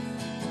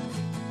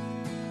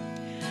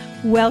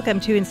Welcome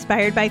to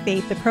Inspired by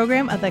Faith, the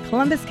program of the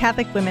Columbus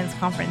Catholic Women's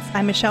Conference.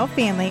 I'm Michelle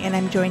Fanley, and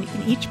I'm joined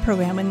in each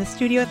program in the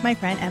studio with my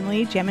friend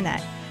Emily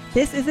Jaminet.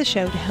 This is a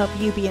show to help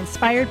you be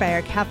inspired by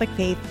our Catholic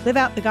faith, live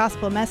out the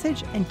gospel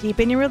message, and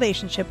deepen your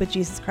relationship with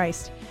Jesus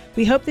Christ.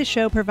 We hope this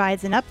show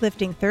provides an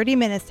uplifting 30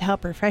 minutes to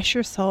help refresh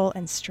your soul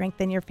and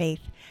strengthen your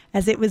faith.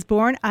 As it was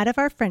born out of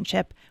our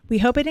friendship, we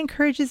hope it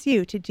encourages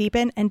you to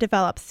deepen and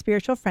develop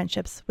spiritual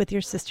friendships with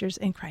your sisters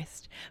in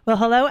Christ. Well,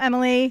 hello,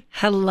 Emily.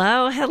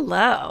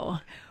 Hello.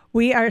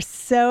 We are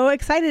so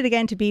excited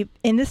again to be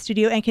in the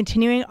studio and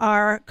continuing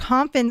our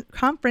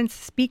conference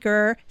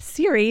speaker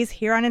series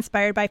here on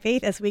Inspired by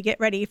Faith as we get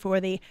ready for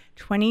the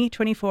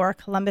 2024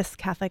 Columbus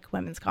Catholic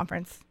Women's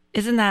Conference.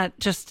 Isn't that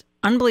just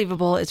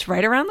unbelievable? It's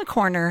right around the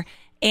corner.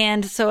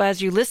 And so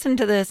as you listen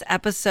to this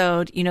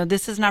episode,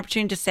 this is an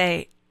opportunity to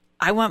say,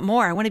 I want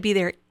more. I want to be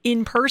there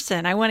in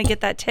person. I want to get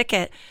that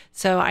ticket.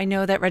 So I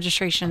know that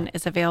registration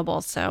is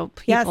available. So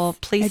people,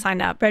 please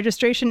sign up.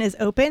 Registration is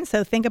open.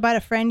 So think about a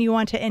friend you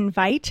want to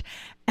invite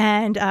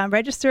and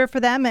register for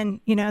them. And,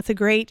 it's a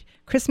great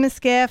Christmas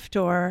gift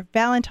or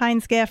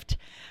Valentine's gift.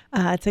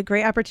 It's a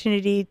great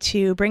opportunity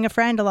to bring a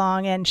friend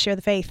along and share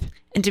the faith.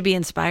 And to be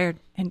inspired.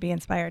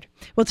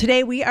 Well,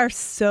 today we are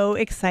so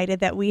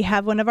excited that we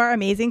have one of our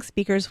amazing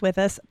speakers with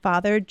us,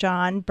 Father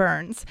John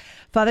Burns.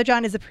 Father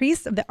John is a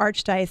priest of the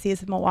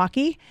Archdiocese of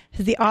Milwaukee.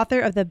 He's the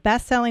author of the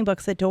best-selling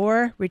books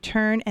Adore,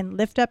 Return, and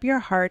Lift Up Your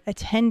Heart, a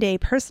 10-day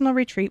personal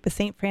retreat with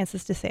St.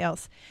 Francis de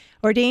Sales.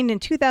 Ordained in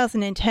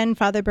 2010,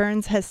 Father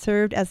Burns has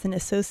served as an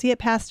associate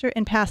pastor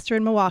and pastor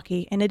in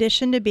Milwaukee, in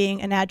addition to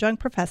being an adjunct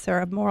professor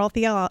of moral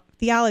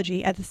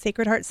theology at the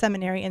Sacred Heart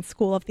Seminary and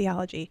School of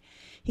Theology.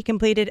 He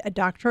completed a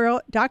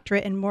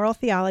doctorate in moral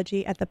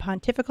theology at the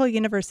Pontifical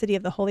University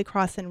of the Holy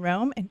Cross in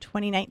Rome in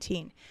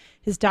 2019.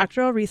 His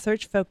doctoral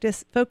research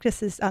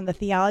focuses on the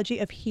theology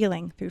of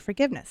healing through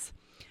forgiveness.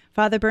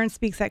 Father Burns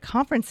speaks at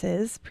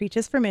conferences,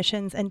 preaches for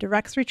missions, and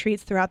directs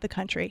retreats throughout the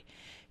country.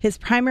 His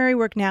primary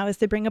work now is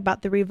to bring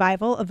about the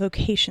revival of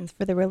vocations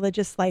for the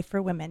religious life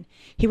for women.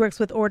 He works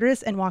with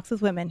orders and walks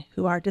with women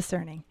who are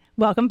discerning.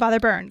 Welcome, Father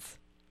Burns.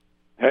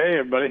 Hey,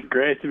 everybody.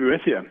 Great to be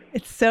with you.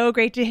 It's so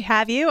great to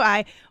have you.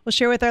 I will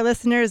share with our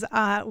listeners,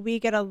 we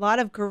get a lot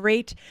of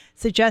great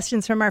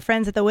suggestions from our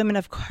friends at the Women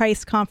of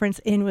Christ Conference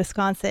in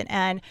Wisconsin.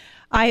 And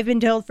I've been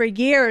told for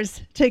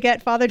years to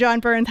get Father John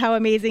Burns how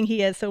amazing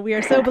he is. So we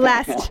are so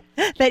blessed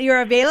that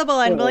you're available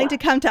and willing to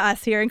come to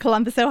us here in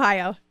Columbus,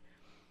 Ohio.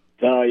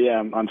 Oh, yeah,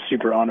 I'm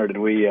super honored.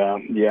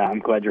 And I'm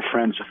glad you're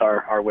friends with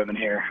our women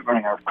here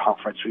running our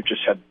conference. We've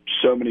just had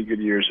so many good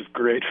years of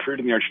great fruit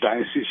in the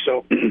Archdiocese.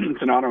 So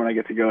it's an honor when I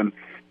get to go and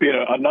be at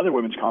another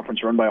women's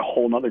conference run by a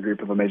whole other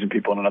group of amazing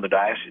people in another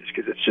diocese,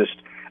 because it's just,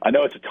 I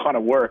know it's a ton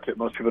of work that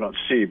most people don't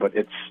see, but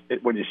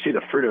when you see the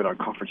fruit of it on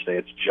conference day,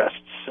 it's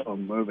just so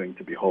moving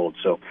to behold.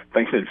 So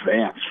thanks in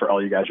advance for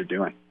all you guys are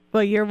doing.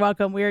 Well, you're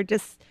welcome. We're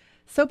just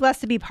so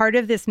blessed to be part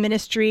of this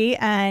ministry,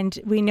 and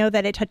we know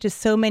that it touches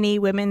so many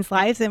women's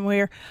lives, and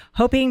we're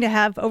hoping to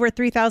have over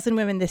 3,000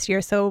 women this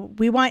year. So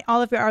we want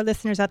all of our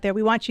listeners out there,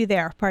 we want you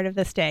there, part of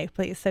this day,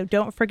 please. So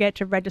don't forget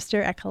to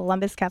register at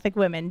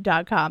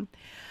columbuscatholicwomen.com.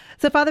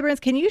 So Father Burns,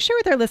 can you share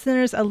with our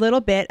listeners a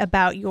little bit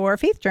about your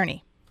faith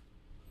journey?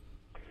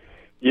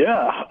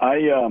 Yeah,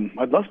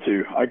 I'd love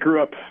to. I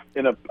grew up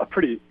in a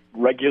pretty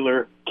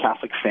regular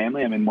Catholic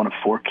family. I'm in one of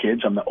 4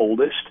 kids. I'm the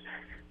oldest.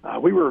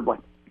 We were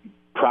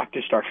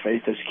practiced our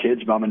faith as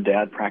kids, mom and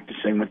dad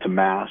practicing, went to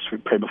mass,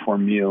 we'd pray before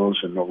meals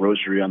and the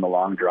rosary on the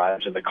long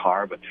drives in the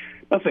car, but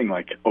nothing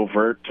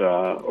overt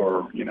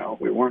or,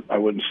 I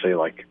wouldn't say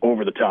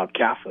over the top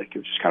Catholic. It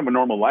was just kind of a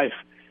normal life.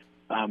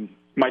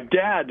 My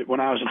dad, when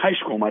I was in high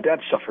school, my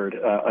dad suffered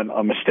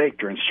a mistake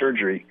during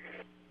surgery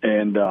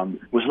and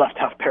was left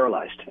half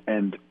paralyzed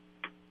and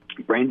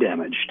brain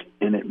damaged.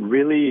 And it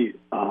really,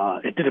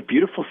 it did a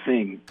beautiful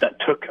thing that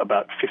took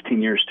about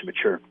 15 years to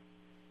mature.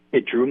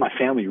 It drew my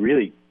family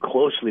really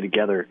closely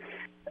together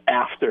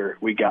after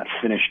we got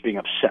finished being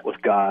upset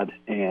with God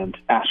and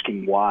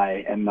asking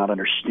why and not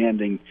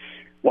understanding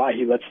why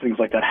he lets things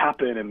like that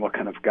happen and what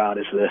kind of God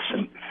is this.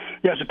 And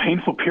it was a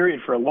painful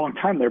period for a long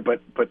time there, but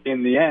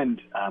in the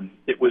end,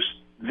 it was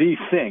the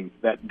thing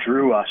that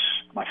drew us,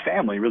 my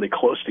family, really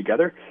close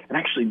together and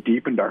actually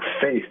deepened our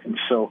faith. And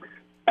so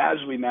as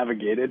we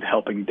navigated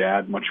helping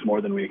Dad much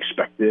more than we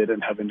expected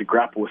and having to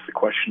grapple with the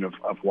question of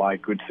why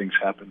good things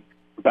happen,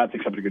 bad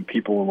things happen to good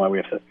people, and why we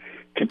have to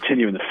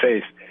continue in the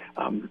faith,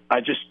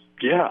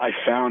 I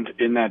found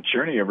in that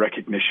journey a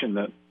recognition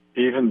that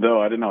even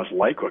though I didn't always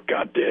like what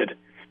God did,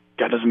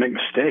 God doesn't make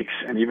mistakes.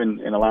 And even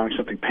in allowing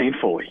something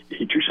painful,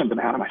 he drew something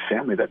out of my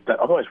family that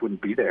otherwise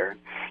wouldn't be there.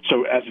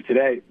 So as of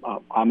today,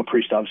 I'm a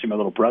priest. Obviously, my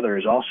little brother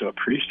is also a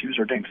priest. He was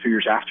ordained 3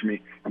 years after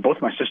me. And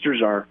both my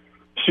sisters are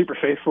super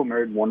faithful,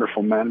 married,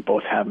 wonderful men,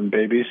 both having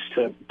babies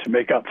to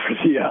make up for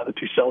the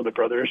 2 celibate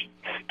brothers,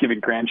 giving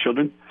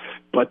grandchildren.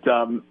 But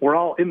we're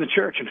all in the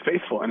church and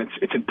faithful, and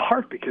it's in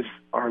part because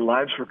our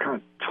lives were kind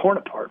of torn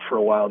apart for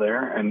a while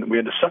there, and we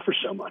had to suffer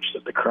so much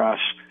that the cross,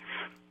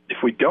 if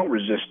we don't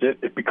resist it,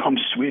 it becomes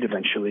sweet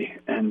eventually.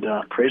 And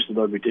praise the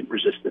Lord, we didn't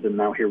resist it, and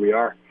now here we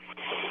are.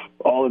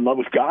 all in love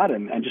with God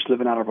and just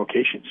living out our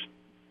vocations.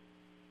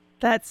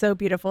 That's so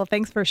beautiful.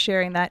 Thanks for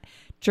sharing that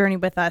journey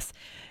with us.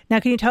 Now,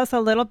 can you tell us a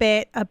little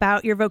bit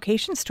about your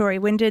vocation story?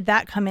 When did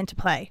that come into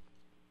play?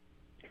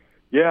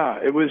 Yeah,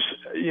 it was,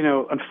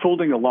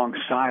 unfolding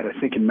alongside, I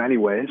think, in many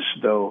ways,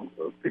 though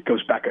it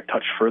goes back a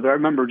touch further. I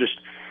remember just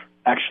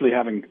actually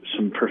having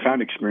some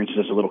profound experiences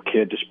as a little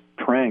kid, just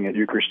praying at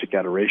Eucharistic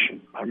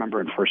adoration. I remember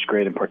in first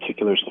grade in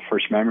particular is the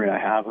first memory I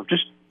have of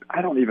just,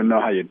 I don't even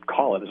know how you'd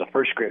call it as a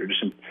first grader,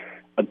 just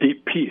a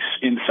deep peace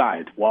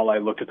inside while I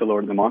looked at the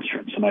Lord of the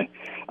Monstrance. And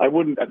I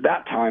wouldn't at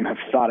that time have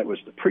thought it was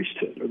the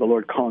priesthood or the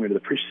Lord calling me to the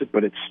priesthood,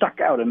 but it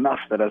stuck out enough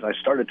that as I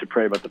started to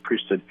pray about the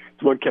priesthood,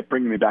 the Lord kept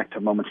bringing me back to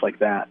moments like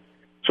that.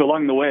 So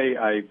along the way,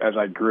 as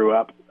I grew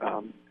up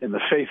in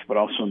the faith, but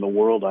also in the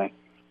world, I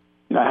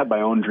had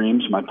my own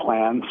dreams, my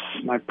plans,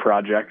 my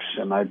projects,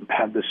 and I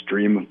had this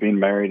dream of being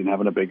married and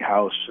having a big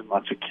house and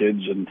lots of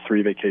kids and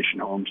 3 vacation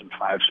homes and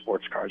 5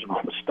 sports cars and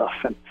all this stuff.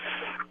 And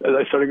as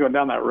I started going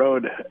down that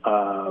road,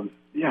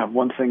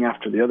 one thing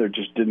after the other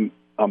just didn't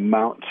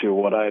amount to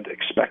what I'd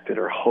expected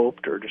or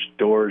hoped, or just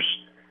doors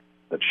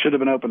that should have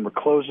been open were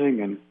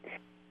closing. And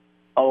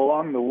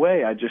along the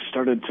way, I just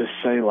started to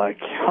say,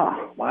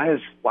 why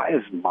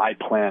is my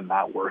plan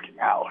not working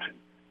out?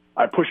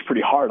 I pushed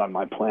pretty hard on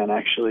my plan,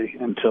 actually,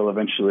 until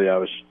eventually I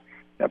was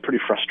pretty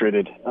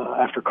frustrated.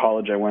 After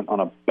college, I went on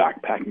a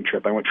backpacking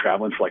trip. I went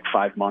traveling for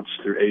 5 months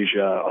through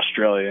Asia,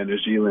 Australia, and New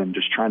Zealand,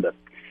 just trying to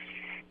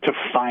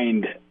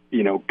find,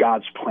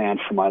 God's plan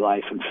for my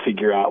life and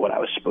figure out what I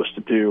was supposed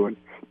to do, and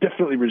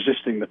definitely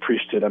resisting the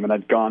priesthood. I mean,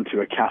 I'd gone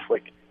to a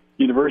Catholic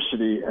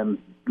university and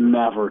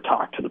never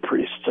talked to the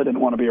priests. I didn't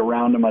want to be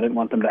around them. I didn't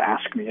want them to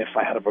ask me if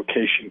I had a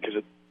vocation, because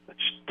I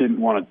just didn't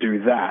want to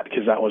do that,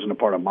 because that wasn't a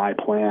part of my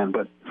plan.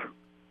 But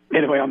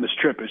anyway, on this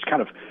trip, it was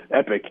kind of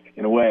epic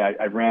in a way.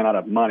 I ran out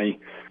of money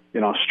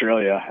in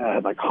Australia. I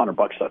had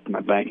 $100 left in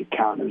my bank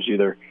account. It was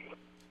either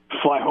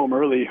fly home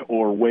early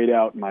or wait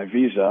out my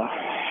visa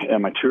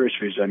and my tourist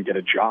visa and get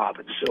a job.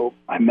 And so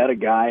I met a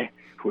guy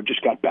who had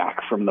just got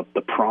back from the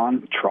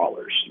prawn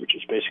trawlers, which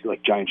is basically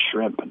like giant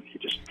shrimp. And he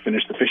just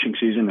finished the fishing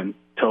season and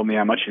told me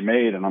how much he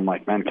made. And I'm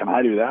like, man, can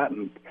I do that?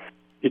 And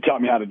he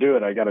taught me how to do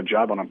it. I got a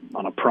job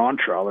on a prawn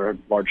trawler, a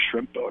large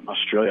shrimp boat in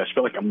Australia. I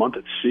spent a month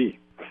at sea.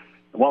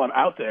 And while I'm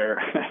out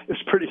there,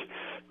 it's pretty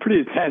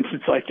intense.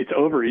 It's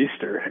over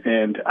Easter,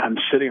 and I'm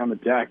sitting on the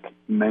deck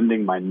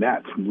mending my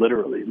nets,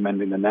 literally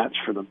mending the nets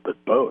for the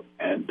boat.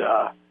 And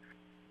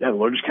the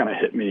Lord just kind of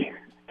hit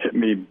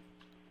me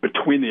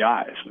between the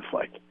eyes with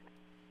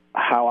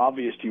how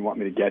obvious do you want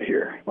me to get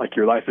here?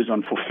 Your life is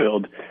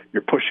unfulfilled.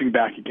 You're pushing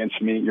back against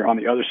me. You're on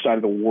the other side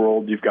of the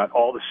world. You've got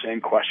all the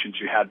same questions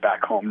you had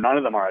back home. None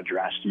of them are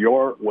addressed.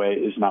 Your way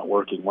is not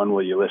working. When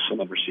will you listen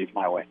and receive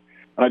my way?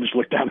 And I just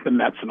looked down at the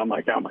nets, and I'm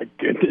like, oh, my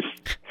goodness.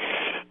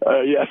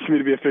 You asked me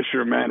to be a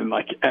fisher of men.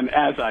 And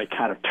as I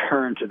kind of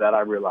turned to that,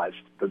 I realized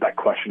that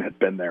question had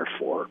been there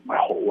for my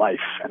whole life,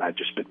 and I'd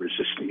just been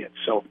resisting it.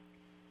 So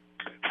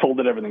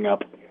folded everything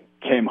up,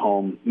 came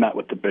home, met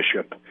with the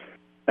bishop.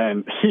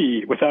 And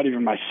he, without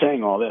even my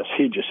saying all this,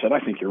 he just said, I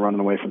think you're running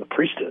away from the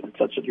priesthood.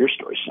 That's what your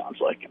story sounds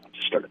like. And I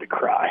just started to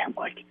cry. I'm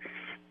like,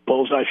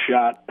 bullseye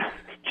shot.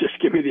 Just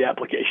give me the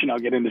application. I'll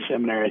get into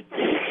seminary.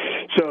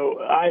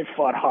 So I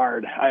fought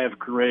hard. I have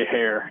gray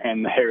hair,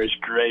 and the hair is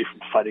gray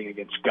from fighting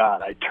against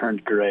God. I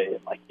turned gray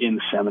in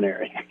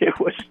seminary. It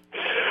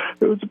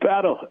was a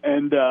battle.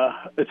 And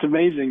it's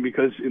amazing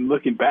because in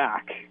looking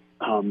back,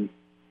 I'm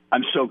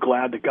so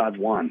glad that God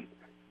won,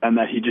 and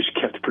that he just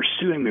kept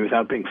pursuing me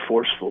without being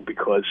forceful,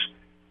 because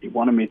he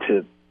wanted me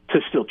to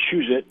still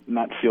choose it,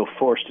 not feel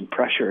forced and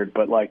pressured.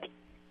 But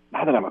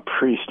now that I'm a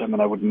priest,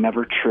 I would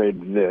never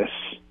trade this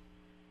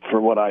for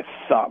what I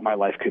thought my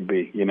life could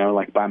be,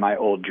 by my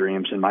old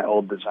dreams and my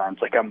old designs.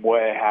 I'm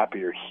way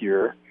happier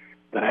here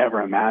than I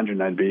ever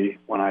imagined I'd be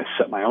when I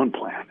set my own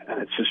plan.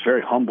 And it's just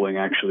very humbling,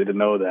 actually, to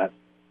know that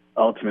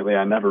ultimately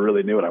I never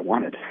really knew what I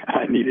wanted.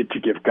 I needed to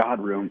give God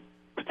room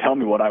to tell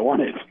me what I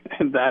wanted.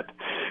 And that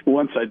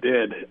once I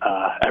did,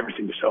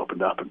 everything just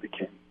opened up and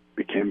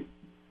became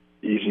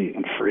easy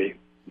and free.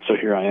 So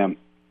here I am.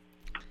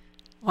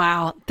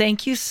 Wow.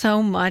 Thank you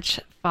so much,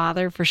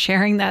 Father, for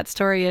sharing that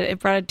story. It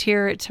brought a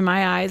tear to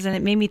my eyes, and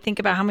it made me think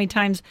about how many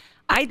times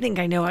I think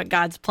I know what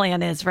God's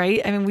plan is,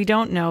 right? We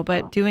don't know,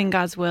 but doing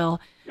God's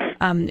will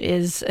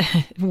is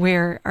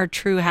where our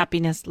true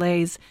happiness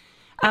lays.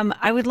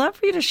 I would love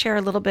for you to share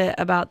a little bit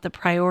about the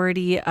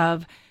priority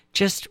of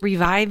just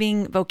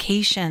reviving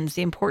vocations,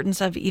 the importance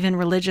of even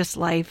religious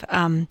life,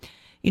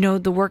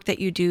 the work that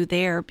you do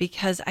there,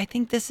 because I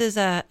think this is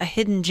a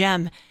hidden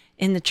gem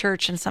in the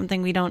church and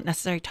something we don't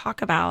necessarily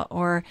talk about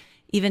or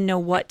even know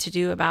what to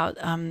do about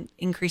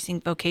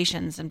increasing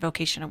vocations and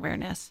vocation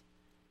awareness.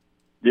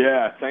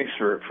 Yeah, thanks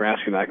for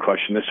asking that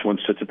question. This one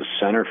sits at the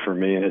center for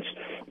me, and it's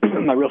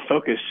my real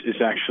focus is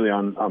actually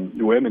on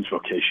women's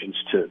vocations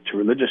to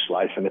religious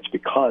life, and it's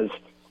because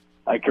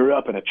I grew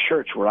up in a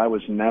church where I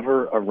was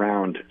never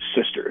around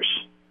sisters.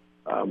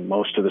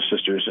 Most of the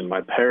sisters in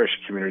my parish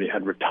community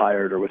had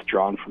retired or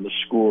withdrawn from the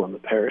school in the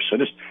parish. So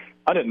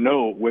I didn't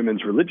know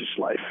women's religious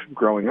life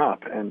growing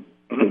up. And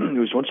it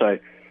was once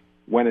I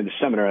went into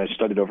seminary, I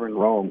studied over in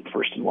Rome,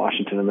 first in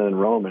Washington and then in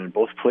Rome. And in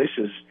both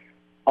places,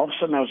 all of a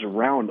sudden I was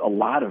around a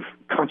lot of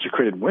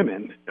consecrated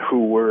women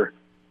who were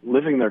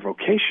living their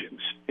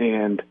vocations.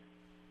 And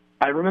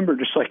I remember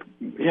just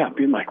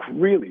being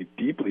really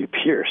deeply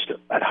pierced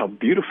at how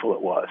beautiful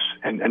it was,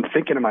 and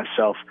thinking to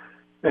myself,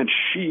 man,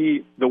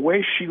 the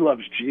way she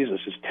loves Jesus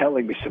is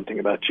telling me something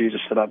about Jesus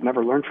that I've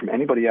never learned from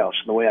anybody else.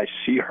 And the way I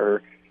see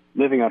her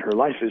living out her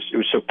life it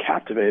was so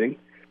captivating.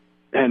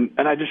 And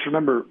I just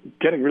remember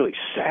getting really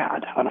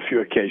sad on a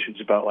few occasions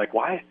about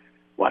why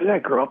did I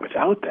grow up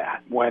without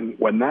that when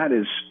that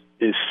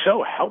is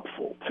so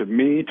helpful to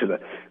me, to the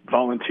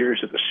volunteers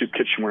at the soup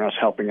kitchen where I was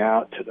helping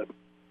out, to the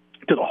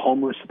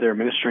homeless that they're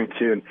ministering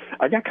to. And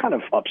I got kind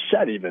of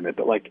upset even at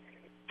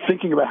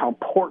thinking about how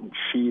important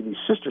these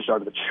sisters are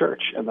to the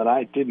church, and that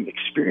I didn't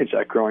experience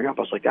that growing up.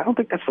 I was like, I don't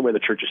think that's the way the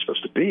church is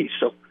supposed to be.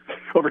 So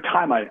over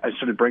time, I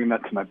started bringing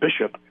that to my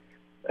bishop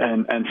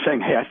and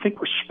saying, hey, I think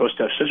we're supposed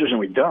to have sisters and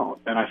we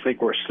don't. And I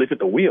think we're asleep at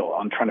the wheel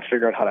on trying to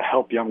figure out how to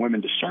help young women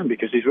discern,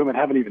 because these women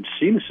haven't even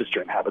seen the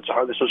sistering habits.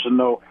 How are they supposed to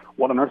know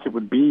what on earth it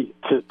would be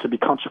to be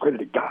consecrated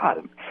to God?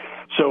 And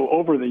so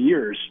over the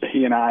years,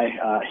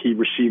 he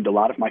received a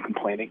lot of my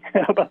complaining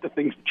about the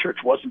things the church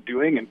wasn't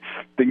doing and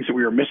things that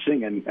we were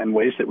missing, and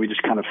ways that we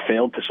just kind of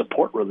failed to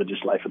support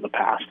religious life in the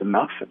past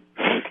enough.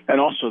 And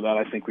also that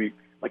I think we,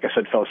 like I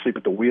said, fell asleep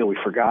at the wheel. We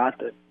forgot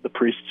that the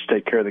priests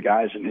take care of the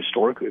guys, and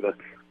historically the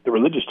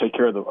religious take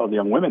care of the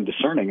young women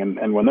discerning,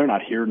 and when they're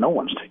not here, no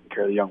one's taking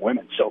care of the young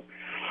women. So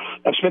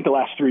I've spent the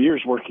last 3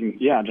 years working,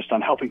 just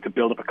on helping to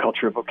build up a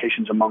culture of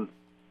vocations among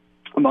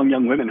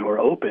young women who are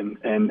open,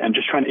 and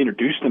just trying to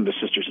introduce them to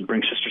sisters and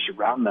bring sisters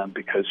around them,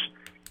 because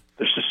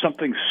there's just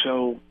something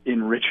so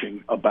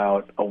enriching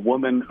about a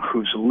woman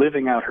who's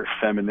living out her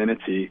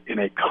femininity in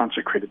a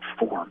consecrated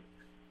form.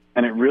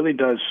 And it really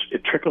does,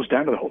 it trickles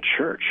down to the whole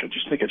church. I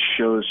just think it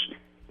shows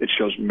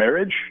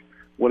marriage,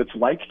 what it's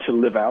like to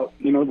live out,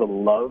 the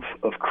love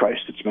of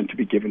Christ that's meant to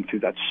be given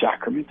through that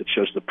sacrament. It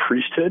shows the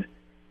priesthood,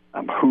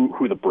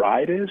 who the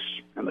bride is,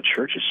 and the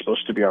church is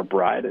supposed to be our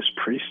bride as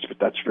priests, but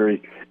that's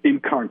very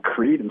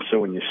inconcrete. And so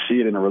when you see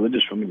it in a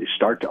religious woman, you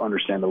start to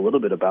understand a little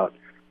bit about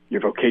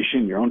your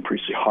vocation, your own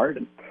priestly heart,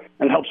 and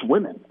it helps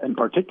women in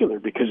particular,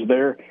 because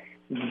they're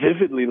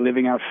vividly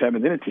living out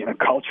femininity in a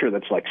culture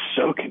that's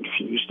so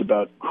confused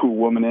about who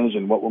woman is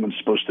and what woman's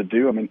supposed to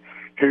do. I mean,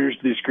 here's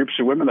these groups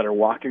of women that are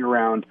walking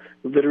around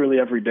literally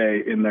every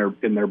day in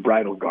their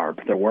bridal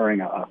garb. They're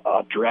wearing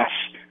a dress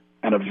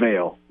and a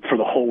veil for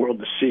the whole world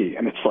to see.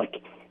 And it's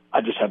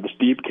I just have this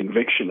deep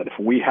conviction that if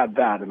we had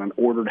that in an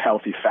ordered,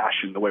 healthy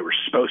fashion, the way we're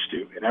supposed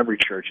to, in every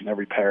church, in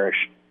every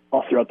parish,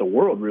 all throughout the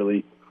world,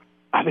 really,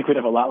 I think we'd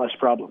have a lot less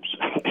problems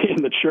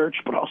in the church,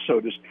 but also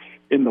just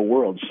in the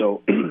world.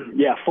 So,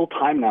 full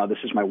time now, this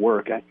is my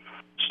work. I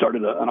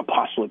started an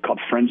apostolate called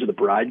Friends of the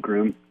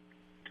Bridegroom,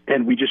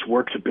 and we just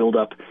work to build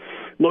up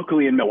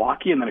locally in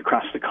Milwaukee and then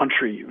across the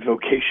country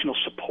vocational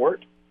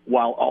support,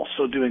 while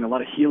also doing a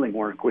lot of healing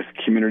work with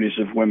communities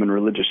of women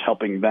religious,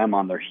 helping them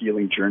on their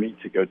healing journey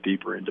to go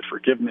deeper into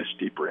forgiveness,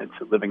 deeper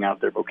into living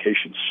out their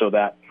vocations, so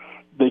that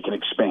they can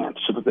expand,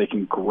 so that they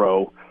can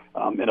grow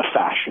in a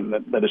fashion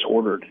that is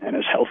ordered and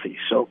is healthy.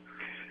 So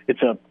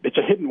it's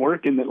a hidden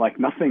work in that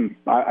nothing.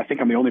 I think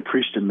I'm the only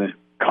priest in the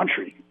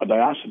country, a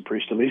diocesan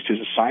priest at least,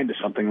 who's assigned to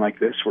something like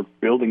this. We're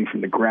building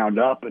from the ground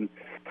up, and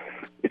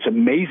it's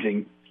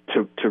amazing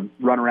to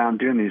run around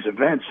doing these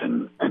events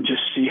and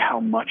just see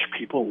how much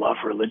people love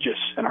religious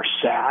and are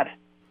sad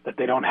that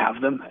they don't have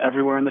them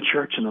everywhere in the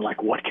church. And they're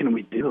like, what can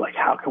we do?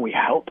 How can we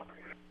help?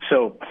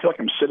 So I feel like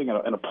I'm sitting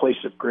in a place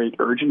of great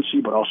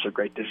urgency, but also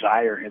great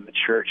desire in the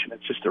church. And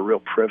it's just a real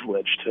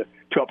privilege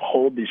to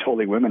uphold these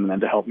holy women, and then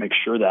to help make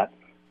sure that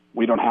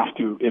we don't have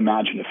to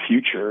imagine a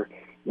future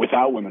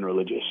without women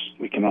religious.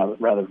 We can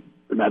rather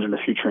imagine a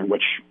future in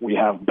which we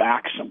have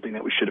back something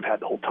that we should have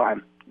had the whole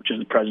time, which is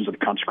the presence of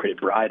the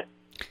consecrated bride.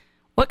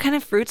 What kind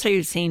of fruits are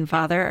you seeing,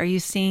 Father? Are you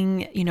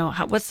seeing,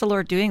 what's the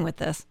Lord doing with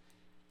this?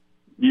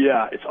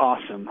 Yeah, it's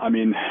awesome. I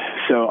mean,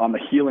 so on the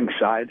healing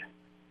side,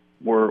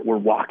 we're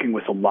walking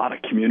with a lot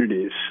of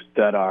communities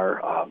that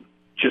are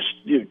just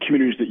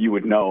communities that you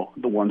would know,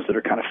 the ones that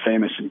are kind of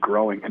famous and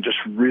growing, and just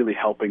really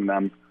helping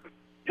them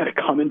to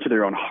come into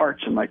their own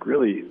hearts and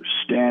really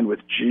stand with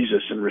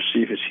Jesus and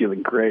receive his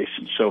healing grace.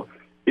 And so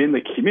in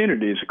the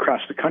communities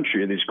across the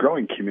country, these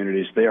growing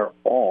communities, they are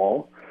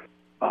all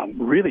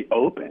really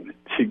open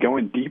to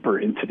going deeper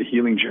into the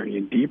healing journey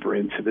and deeper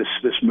into this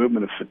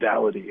movement of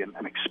fidelity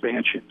and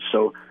expansion.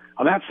 So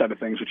on that side of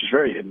things, which is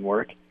very hidden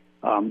work,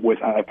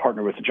 I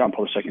partner with the John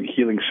Paul II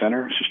Healing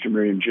Center. Sister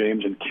Miriam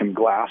James and Kim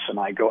Glass and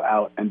I go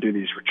out and do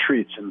these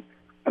retreats, and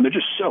they're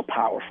just so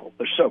powerful.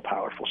 They're so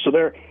powerful. So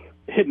they're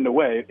hidden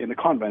away in the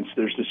convents.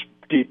 There's this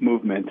deep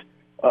movement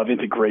of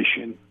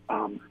integration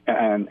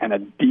and a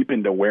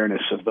deepened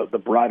awareness of the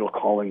bridal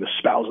calling, the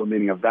spousal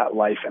meaning of that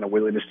life, and a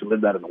willingness to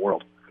live that in the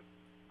world.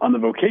 On the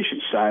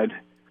vocation side,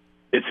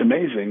 it's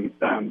amazing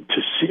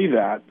to see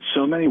that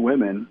so many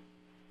women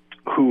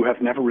who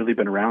have never really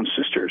been around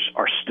sisters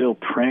are still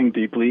praying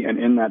deeply, and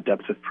in that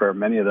depth of prayer,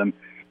 many of them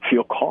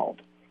feel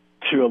called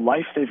to a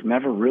life they've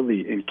never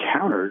really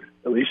encountered,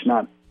 at least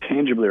not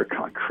tangibly or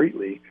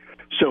concretely.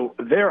 So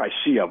there I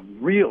see a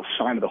real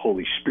sign of the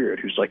Holy Spirit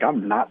who's like,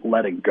 I'm not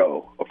letting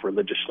go of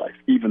religious life,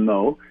 even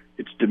though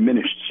it's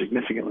diminished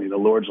significantly. The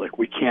Lord's like,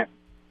 we can't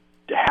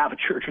have a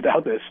church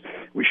without this.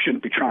 We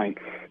shouldn't be trying.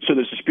 So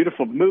there's this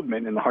beautiful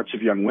movement in the hearts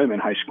of young women,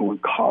 high school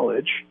and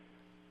college,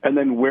 and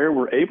then where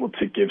we're able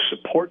to give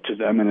support to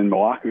them. And in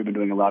Milwaukee, we've been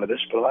doing a lot of this,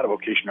 but a lot of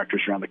vocation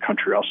directors around the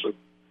country are also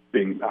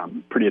being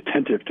pretty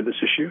attentive to this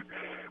issue.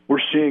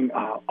 We're seeing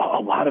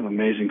a lot of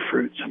amazing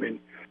fruits. I mean,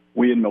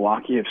 we in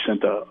Milwaukee have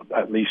sent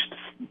at least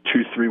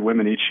 2-3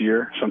 women each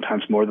year,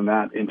 sometimes more than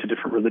that, into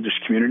different religious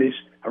communities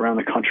around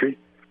the country.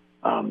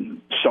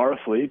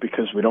 Sorrowfully,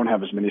 because we don't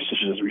have as many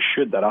sisters as we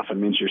should, that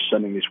often means you're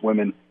sending these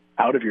women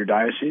out of your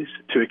diocese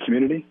to a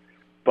community.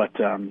 But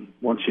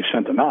once you've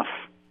sent enough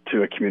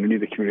to a community,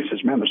 the community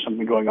says, man, there's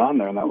something going on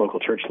there in that local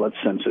church. Let's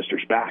send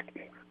sisters back.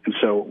 And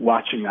so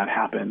watching that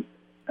happen,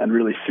 and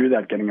really through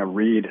that getting a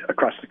read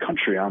across the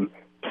country on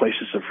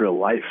places of real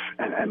life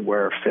and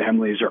where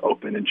families are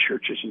open and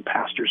churches and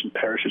pastors and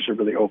parishes are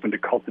really open to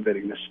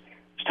cultivating this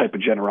type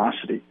of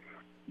generosity.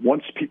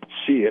 Once people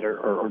see it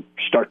or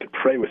start to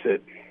pray with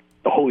it,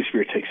 the Holy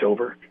Spirit takes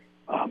over.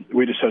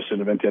 We just hosted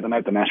an event the other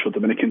night. The Nashville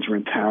Dominicans were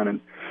in town,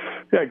 and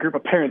a group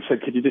of parents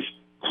said, could you just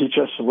teach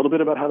us a little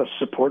bit about how to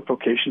support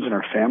vocations in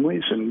our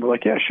families? And we're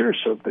like, yeah, sure.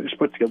 So they just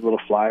put together a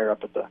little flyer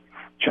up at the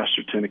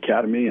Chesterton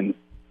Academy, and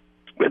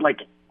we had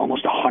like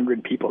almost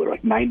 100 people. There were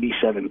like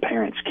 97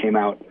 parents came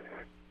out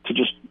to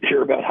just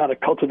hear about how to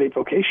cultivate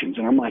vocations.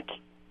 And I'm like,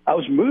 I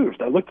was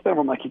moved. I looked at them.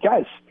 I'm like, you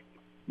guys,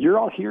 you're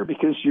all here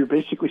because you're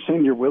basically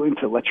saying you're willing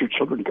to let your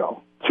children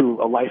go to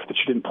a life that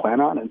you didn't plan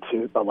on, and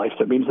to a life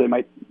that means they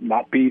might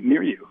not be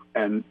near you,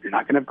 and you're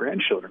not going to have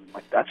grandchildren.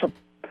 Like, it's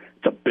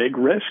a big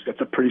risk.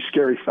 That's a pretty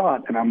scary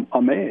thought. And I'm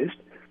amazed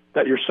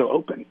that you're so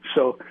open.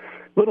 So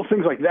little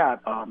things like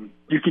that,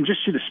 you can just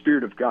see the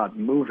Spirit of God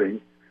moving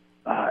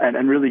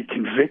and really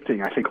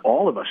convicting, I think,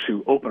 all of us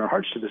who open our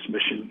hearts to this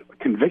mission,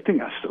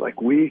 convicting us that,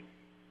 like, we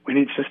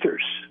need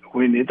sisters.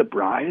 We need the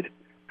bride.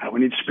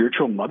 We need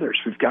spiritual mothers.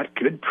 We've got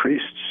good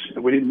priests.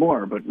 We need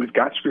more, but we've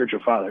got spiritual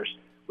fathers.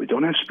 We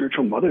don't have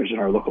spiritual mothers in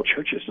our local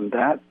churches, and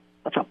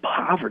that's a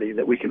poverty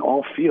that we can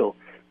all feel.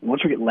 And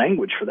once we get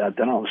language for that,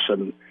 then all of a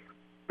sudden,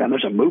 man,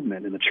 there's a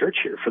movement in the church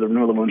here for the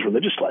renewal of one's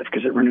religious life,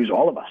 because it renews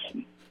all of us.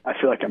 And I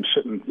feel like I'm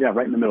sitting,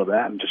 right in the middle of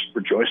that and just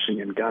rejoicing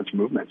in God's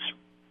movements.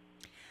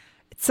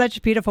 It's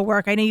such beautiful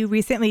work. I know you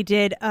recently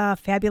did a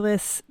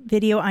fabulous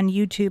video on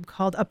YouTube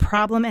called A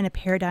Problem and a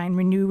Paradigm,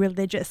 Renew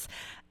Religious.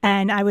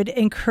 And I would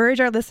encourage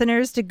our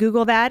listeners to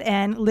Google that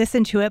and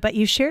listen to it. But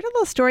you shared a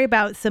little story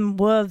about some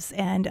wolves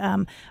and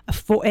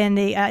in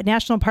the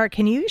national park.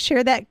 Can you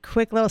share that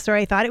quick little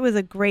story? I thought it was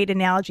a great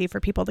analogy for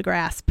people to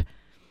grasp.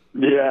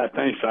 Yeah,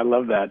 thanks. I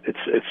love that.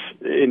 It's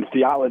in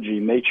theology,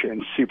 nature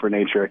and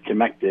supernature are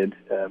connected.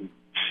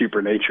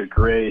 Supernature,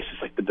 grace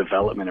is like the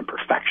development and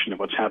perfection of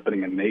what's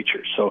happening in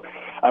nature. So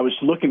I was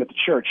looking at the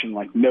church and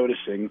like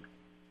noticing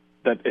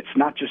that it's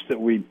not just that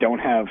we don't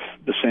have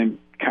the same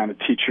kind of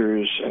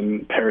teachers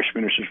and parish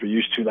ministers we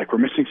used to. Like, we're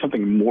missing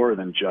something more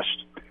than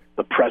just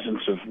the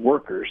presence of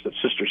workers that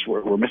sisters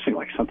were. We're missing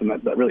like something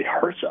that really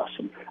hurts us.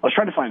 And I was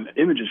trying to find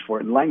images for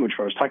it and language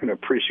for it. I was talking to a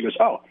priest. He goes,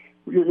 oh,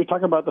 you're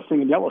talking about the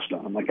thing in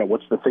Yellowstone. I'm like, oh,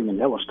 what's the thing in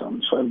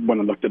Yellowstone? So I went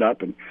and looked it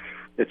up, and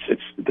it's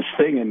this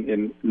thing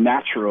in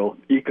natural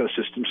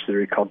ecosystems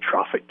theory called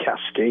trophic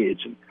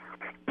cascades. And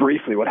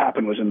briefly, what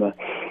happened was in the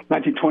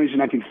 1920s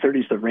and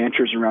 1930s, the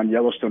ranchers around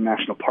Yellowstone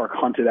National Park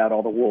hunted out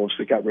all the wolves.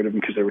 They got rid of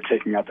them because they were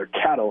taking out their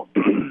cattle.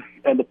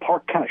 And the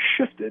park kind of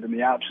shifted in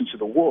the absence of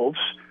the wolves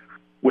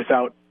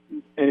without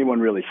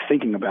anyone really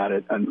thinking about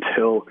it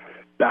until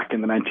back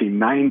in the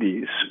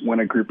 1990s, when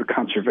a group of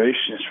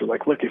conservationists were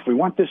like, look, if we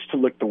want this to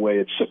look the way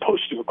it's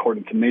supposed to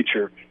according to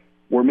nature,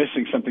 we're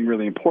missing something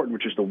really important,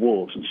 which is the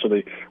wolves. And so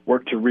they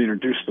worked to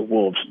reintroduce the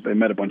wolves. They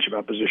met a bunch of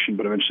opposition,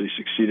 but eventually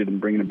succeeded in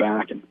bringing them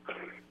back. And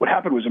what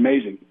happened was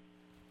amazing.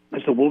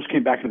 As the wolves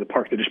came back into the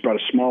park, they just brought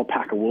a small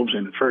pack of wolves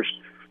in at first.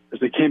 As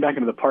they came back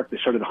into the park, they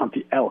started to hunt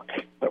the elk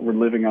that were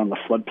living on the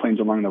floodplains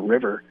along the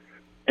river.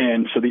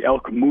 And so the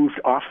elk moved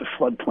off the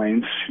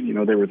floodplains. You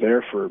know, they were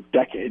there for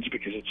decades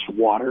because it's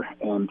water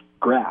and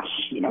grass,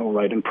 you know,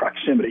 right in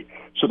proximity.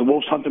 So the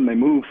wolves hunt them. They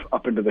move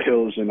up into the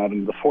hills and out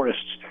into the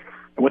forests.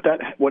 And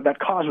what that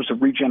caused was a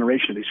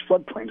regeneration of these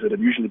floodplains that had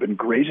usually been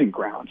grazing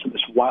grounds. And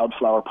this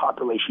wildflower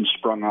population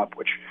sprung up,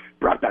 which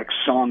brought back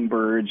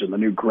songbirds, and the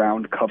new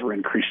ground cover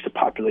increased the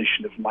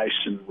population of mice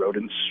and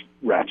rodents,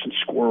 rats and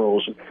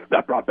squirrels. And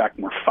that brought back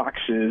more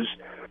foxes.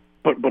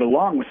 But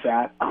along with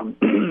that,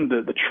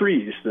 the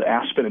trees, the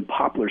aspen and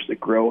poplars that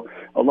grow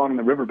along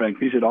the riverbank,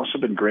 these had also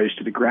been grazed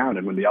to the ground.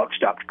 And when the elk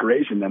stopped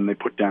grazing them, they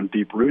put down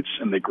deep roots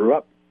and they grew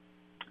up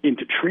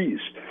into trees.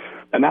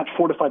 And that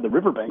fortified the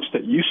riverbanks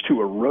that used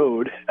to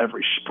erode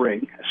every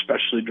spring,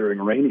 especially during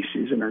rainy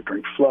season or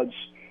during floods.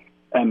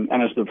 And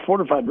as the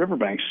fortified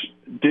riverbanks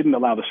didn't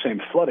allow the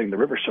same flooding, the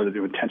river started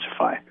to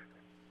intensify.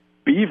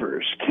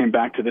 beavers came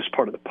back to this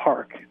part of the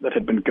park that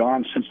had been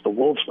gone since the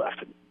wolves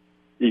left.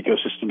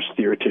 Ecosystems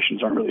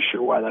theoreticians aren't really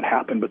sure why that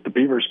happened, but the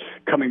beavers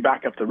coming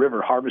back up the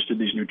river harvested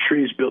these new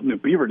trees, built new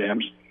beaver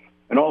dams,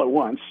 and all at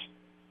once,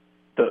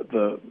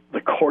 the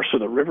course of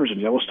the rivers in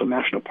Yellowstone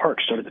National Park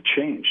started to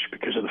change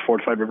because of the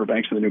fortified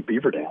riverbanks and the new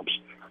beaver dams.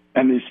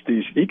 And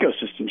these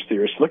ecosystems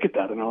theorists look at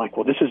that and they're like,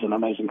 well, this is an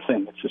amazing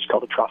thing. It's just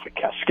called a trophic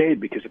cascade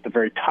because at the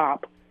very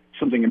top,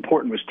 something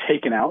important was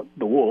taken out,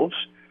 the wolves,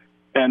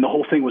 and the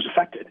whole thing was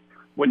affected.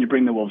 When you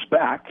bring the wolves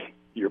back,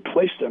 you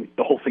replace them,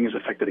 the whole thing is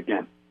affected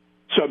again.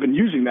 So I've been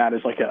using that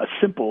as like a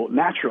simple,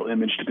 natural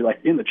image to be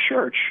like, in the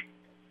church,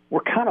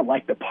 we're kind of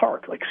like the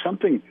park, like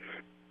something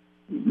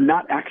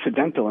not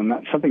accidental and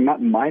not something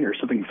not minor,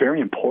 something very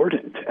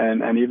important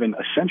and even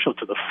essential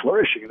to the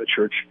flourishing of the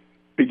church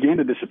began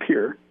to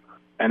disappear.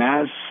 And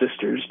as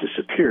sisters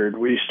disappeared,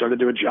 we started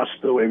to adjust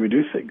the way we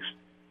do things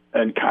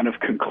and kind of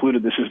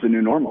concluded this is the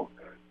new normal.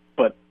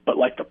 But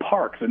like the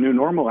park, the new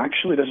normal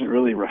actually doesn't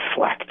really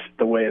reflect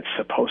the way it's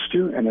supposed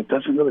to, and it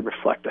doesn't really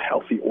reflect a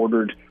healthy,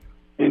 ordered,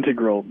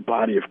 integral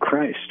body of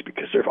Christ,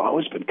 because there have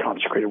always been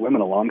consecrated women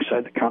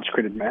alongside the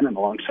consecrated men and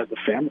alongside the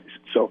families.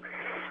 So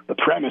the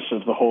premise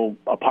of the whole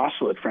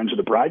apostolate, Friends of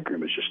the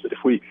Bridegroom, is just that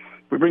if we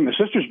bring the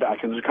sisters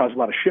back, and this will cause a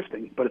lot of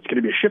shifting, but it's going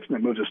to be a shifting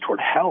that moves us toward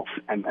health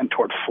and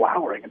toward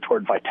flowering and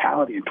toward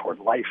vitality and toward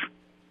life.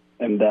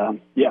 And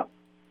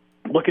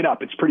look it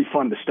up. It's pretty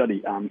fun to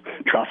study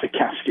trophic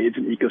cascades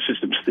and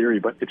ecosystems theory,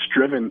 but it's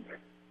driven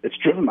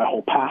my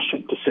whole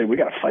passion to say we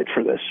got to fight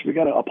for this, we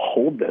got to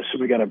uphold this,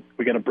 and we got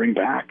to bring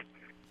back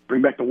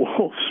the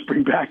wolves,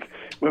 bring back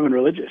women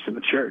religious in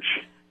the church.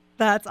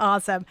 That's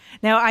awesome.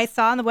 Now, I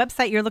saw on the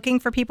website you're looking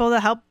for people to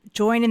help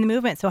join in the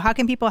movement. So how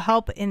can people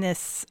help in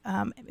this?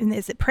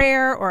 Is it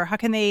prayer, or how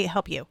can they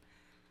help you?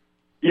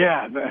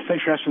 Yeah,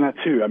 thanks for asking that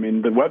too. I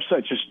mean, the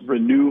website's just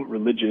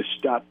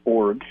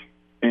renewreligious.org,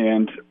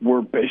 and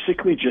we're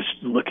basically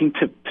just looking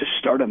to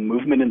start a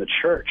movement in the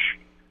church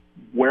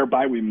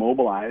whereby we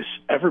mobilize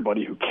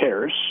everybody who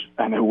cares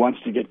and who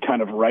wants to get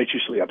kind of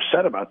righteously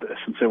upset about this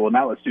and say, well,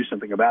 now let's do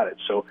something about it.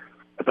 So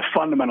at the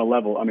fundamental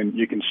level, I mean,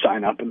 you can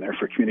sign up in there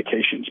for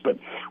communications, but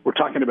we're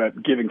talking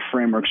about giving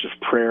frameworks of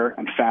prayer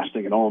and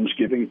fasting and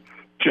almsgiving,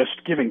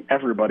 just giving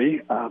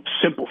everybody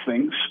simple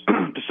things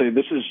to say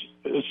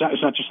it's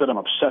not just that I'm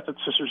upset that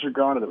sisters are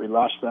gone or that we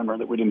lost them or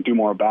that we didn't do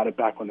more about it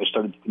back when they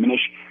started to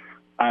diminish.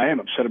 I am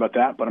upset about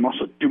that, but I'm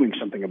also doing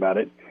something about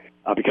it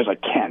because I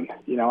can.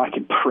 You know, I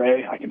can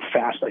pray, I can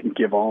fast, I can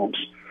give alms.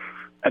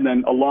 And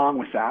then along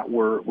with that,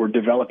 we're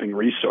developing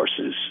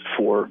resources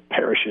for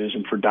parishes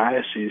and for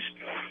dioceses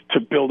to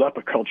build up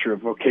a culture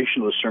of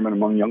vocational discernment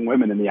among young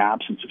women in the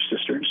absence of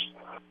sisters.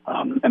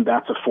 And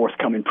that's a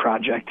forthcoming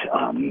project.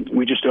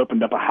 We just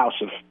opened up a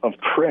house of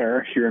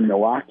prayer here in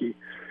Milwaukee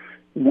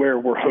where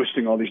we're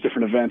hosting all these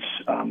different events.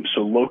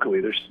 So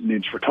locally, there's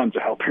needs for tons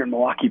of help here in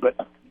Milwaukee, but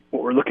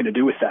what we're looking to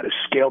do with that is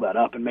scale that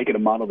up and make it a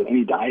model that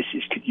any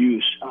diocese could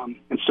use.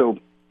 And so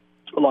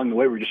along the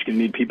way, we're just going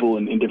to need people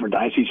in different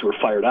dioceses who are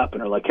fired up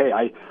and are like, hey,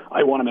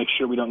 I want to make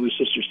sure we don't lose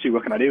sisters too.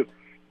 What can I do?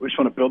 We just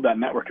want to build that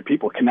network of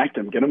people, connect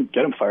them, get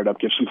them fired up,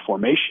 give some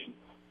formation,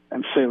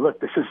 and say, look,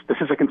 this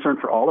is a concern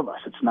for all of us.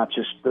 It's not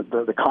just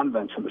the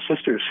convents and the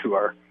sisters who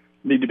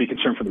need to be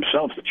concerned for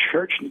themselves. The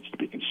church needs to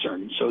be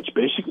concerned. And so it's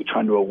basically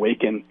trying to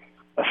awaken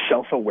a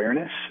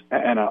self-awareness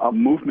and a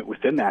movement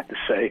within that to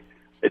say,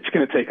 it's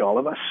going to take all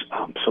of us,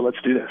 so let's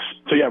do this.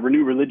 So yeah,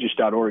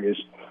 renewreligious.org is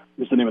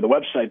the name of the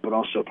website, but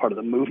also part of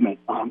the movement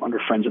under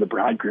Friends of the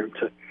Bridegroom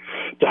to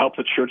help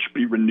the church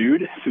be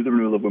renewed through the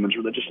renewal of women's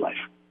religious life.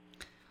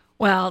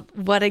 Well,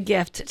 what a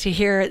gift to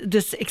hear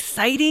this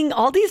exciting,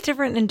 all these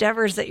different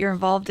endeavors that you're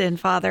involved in,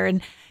 Father.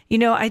 And, you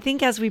know, I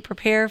think as we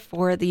prepare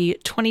for the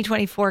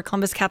 2024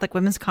 Columbus Catholic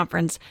Women's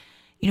Conference,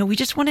 you know, we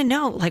just want to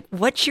know, like,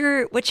 what's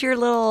your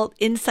little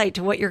insight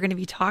to what you're going to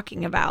be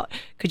talking about?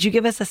 Could you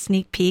give us a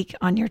sneak peek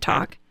on your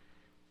talk?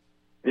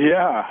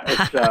 Yeah,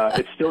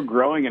 it's still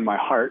growing in my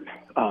heart.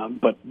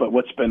 But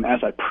what's been,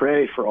 as I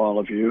pray for all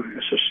of you,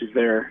 especially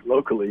there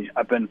locally,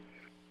 I've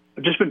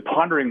just been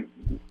pondering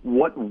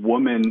what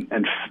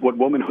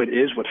womanhood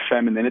is, what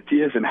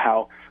femininity is, and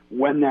how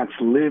when that's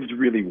lived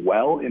really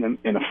well in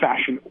a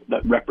fashion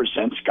that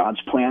represents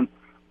God's plan,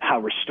 how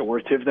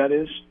restorative that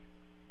is.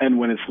 And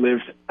when it's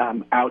lived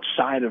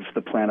outside of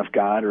the plan of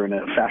God or in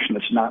a fashion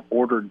that's not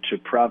ordered to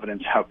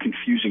providence, how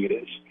confusing it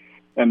is.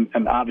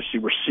 And obviously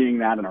we're seeing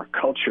that in our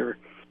culture.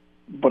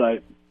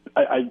 But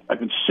I've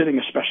been sitting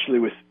especially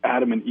with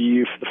Adam and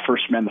Eve, the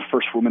first man, the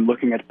first woman,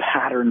 looking at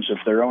patterns of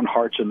their own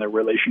hearts and their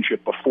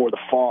relationship before the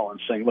fall and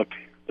saying, look,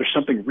 there's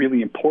something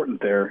really important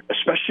there,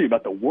 especially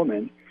about the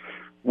woman,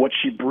 what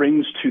she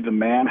brings to the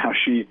man, how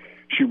she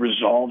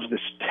resolves this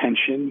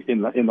tension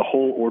in the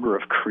whole order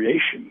of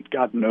creation.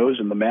 God knows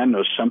and the man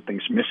knows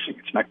something's missing.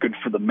 It's not good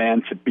for the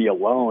man to be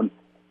alone.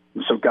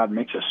 And so God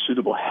makes a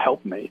suitable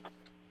helpmate,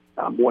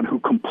 one who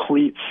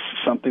completes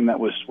something that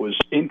was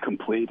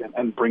incomplete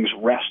and brings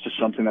rest to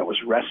something that was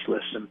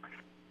restless. And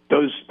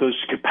those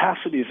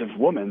capacities of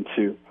woman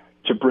to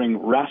to bring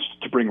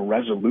rest, to bring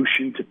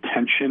resolution to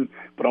tension,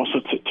 but also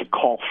to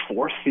call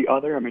forth the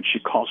other. I mean, she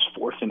calls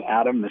forth in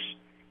Adam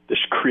this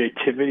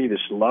creativity, this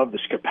love,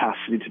 this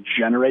capacity to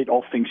generate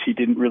all things he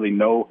didn't really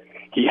know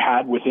he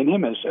had within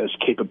him as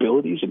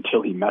capabilities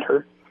until he met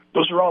her.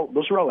 Those are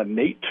all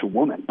innate to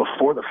woman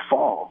before the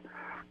fall.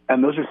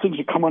 And those are things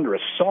that come under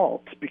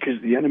assault because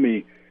the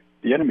enemy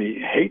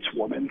hates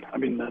woman. I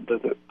mean,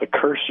 the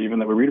curse even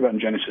that we read about in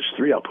Genesis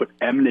 3, I'll put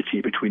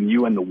enmity between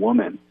you and the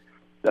woman.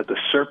 That the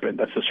serpent,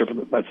 that's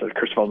the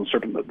curse falls on the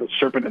serpent. The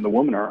serpent and the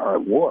woman are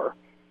at war.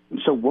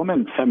 And so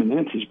woman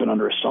femininity has been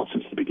under assault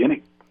since the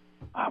beginning,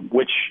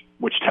 which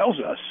tells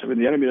us, I mean,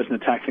 the enemy doesn't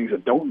attack things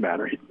that don't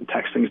matter. He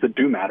attacks things that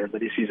do matter,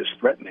 that he sees as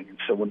threatening. And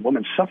so when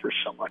woman suffers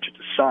so much, it's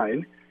a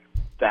sign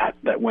that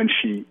when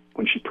she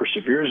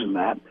perseveres in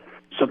that,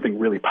 something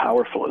really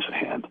powerful is at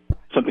hand.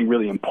 Something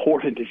really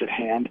important is at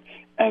hand,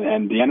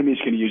 and the enemy is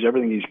going to use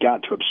everything he's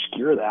got to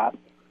obscure that.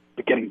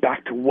 But getting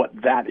back to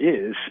what that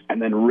is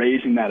and then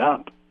raising that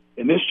up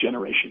in this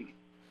generation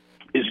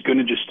is going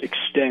to just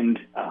extend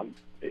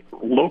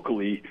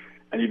locally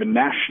and even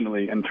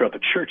nationally and throughout the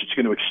church. It's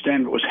going to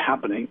extend what was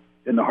happening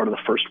in the heart of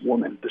the first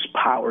woman, this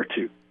power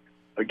to,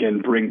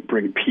 again, bring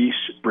peace,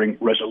 bring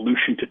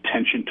resolution to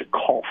tension, to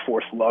call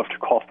forth love, to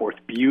call forth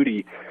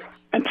beauty,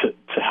 and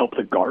to help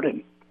the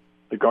Garden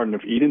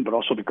of Eden, but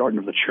also the garden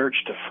of the church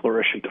to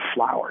flourish and to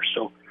flower.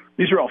 So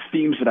these are all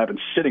themes that I've been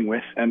sitting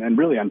with and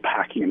really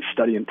unpacking and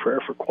studying prayer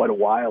for quite a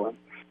while.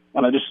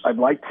 And I'd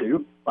like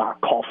to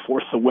call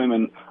forth the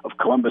women of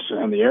Columbus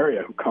and the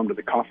area who come to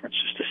the conference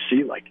just to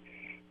see, like,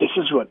 this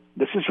is what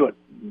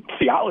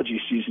theology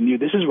sees in you.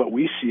 This is what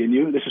we see in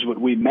you. This is what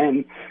we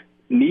men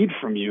need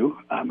from you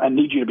and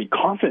need you to be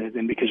confident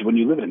in, because when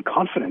you live in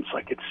confidence,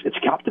 like, it's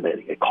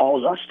captivating. It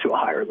calls us to a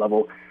higher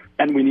level,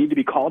 and we need to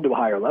be called to a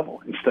higher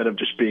level instead of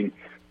just being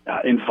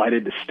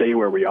invited to stay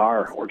where we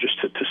are or just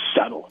to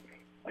settle.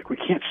 Like, we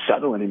can't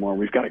settle anymore.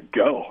 We've got to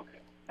go.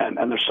 And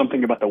there's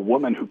something about the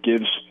woman who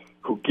gives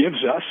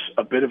us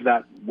a bit of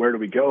that where do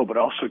we go, but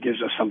also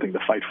gives us something to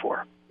fight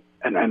for.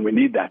 And we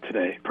need that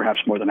today,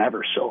 perhaps more than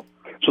ever. So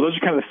those are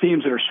kind of the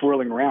themes that are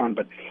swirling around,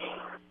 but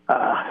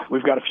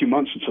we've got a few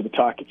months, and so the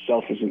talk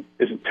itself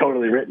isn't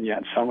totally written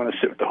yet. So I'm going to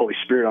sit with the Holy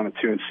Spirit on it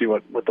too and see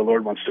what the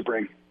Lord wants to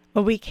bring.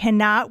 Well, we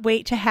cannot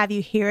wait to have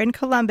you here in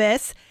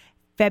Columbus,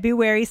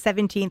 February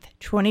 17th,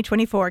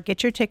 2024.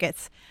 Get your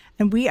tickets.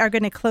 And we are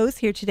going to close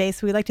here today.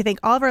 So we'd like to thank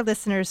all of our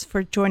listeners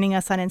for joining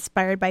us on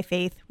Inspired by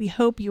Faith. We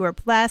hope you are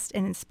blessed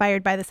and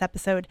inspired by this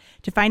episode.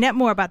 To find out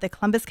more about the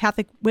Columbus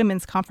Catholic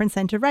Women's Conference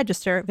and to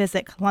register,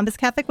 visit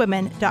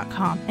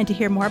columbuscatholicwomen.com. And to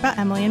hear more about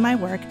Emily and my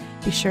work,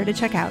 be sure to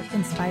check out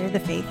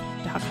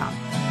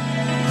inspirethefaith.com.